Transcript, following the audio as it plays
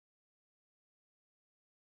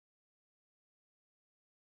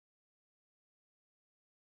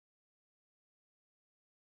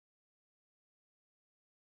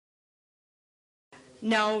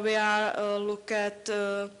Now we are look at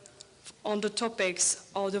on the topics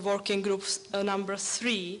of the working groups number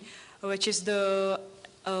 3, which is the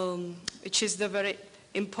very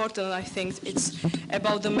important. I think it's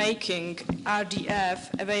about the making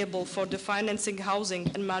RDF available for the financing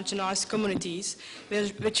housing and marginalized communities,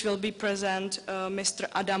 which will be present Mr.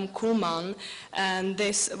 Adam Kuhlmann, and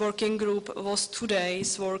this working group was 2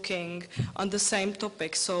 days working on the same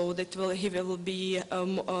topic, so that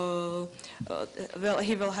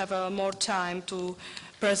he will have more time to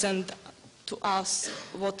present to us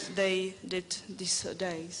what they did these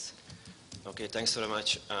days. Okay, thanks very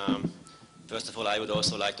much. First of all, I would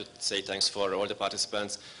also like to say thanks for all the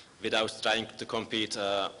participants. Without trying to compete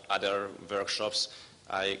other workshops,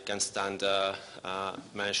 I can stand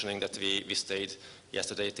mentioning that we stayed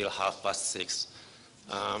yesterday till 6:30.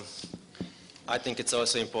 I think it's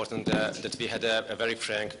also important that we had a very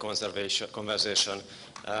frank conversation.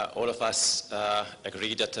 All of us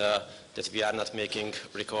agree that we are not making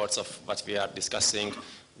records of what we are discussing.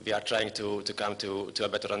 We are trying to come to a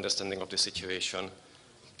better understanding of the situation.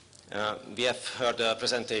 We have heard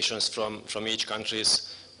presentations from each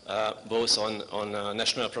countries, both on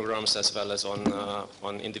national programs as well as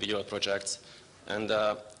on individual projects. And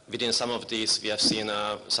within some of these, we have seen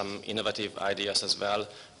some innovative ideas as well.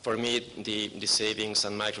 For me, the savings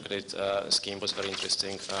and microcredit scheme was very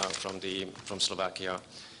interesting from Slovakia.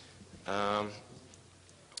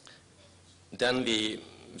 Then we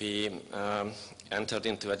entered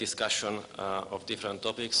into a discussion of different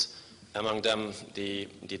topics. Among them, the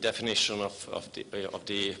definition of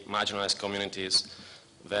the marginalized communities,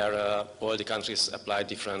 where all the countries apply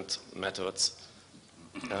different methods.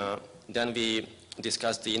 Then we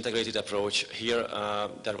discussed the integrated approach. Here,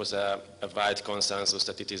 there was a wide consensus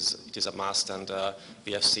that it is a must, and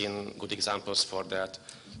we have seen good examples for that.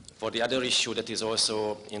 For the other issue that is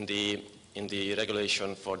also in the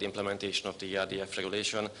regulation for the implementation of the ERDF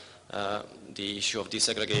regulation, the issue of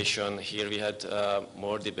desegregation, here we had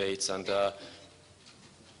more debates, and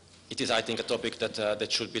it is, I think, a topic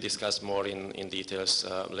that should be discussed more in details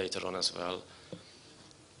later on as well.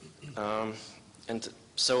 And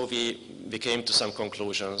so we came to some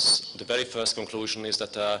conclusions. The very first conclusion is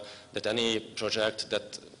that any project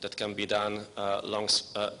that can be done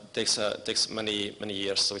takes many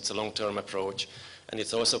years, so it's a long-term approach. And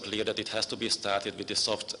it's also clear that it has to be started with the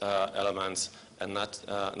soft elements and not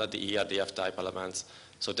the ERDF type elements.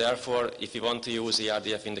 So therefore, if we want to use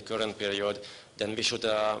ERDF in the current period, then we should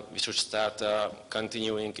start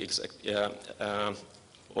continuing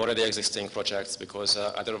already existing projects, because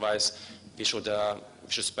otherwise we should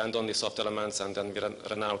spend on the soft elements and then we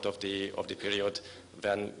run out of the period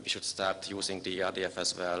when we should start using the ERDF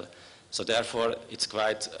as well. So therefore, it's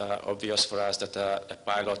quite obvious for us that a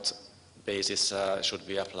pilot basis should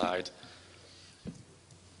be applied.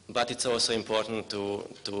 But it's also important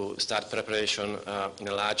to start preparation in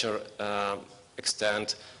a larger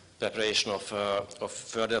extent, preparation of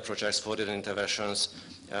further projects, further interventions,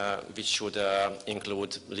 which should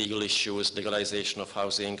include legal issues, legalization of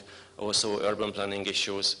housing, also urban planning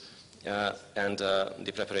issues, and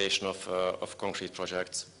the preparation of concrete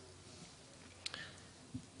projects.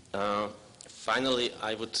 Finally,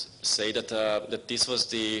 I would say that this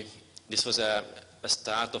was a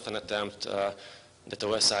start of an attempt that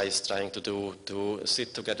OSI is trying to do, to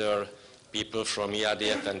sit together people from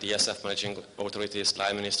ERDF and ESF managing authorities,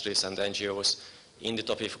 line ministries and NGOs in the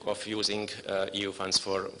topic of using EU funds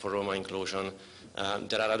for Roma inclusion.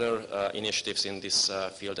 There are other initiatives in this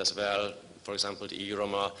field as well, for example the EU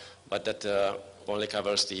Roma, but that only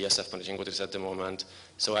covers the ESF managing authorities at the moment.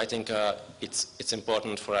 So I think it's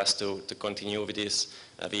important for us to continue with this.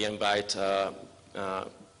 We invite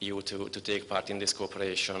you to take part in this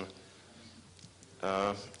cooperation.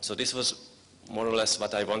 So this was more or less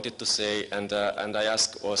what I wanted to say, and I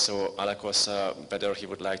ask also Alekos whether he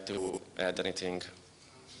would like to add anything.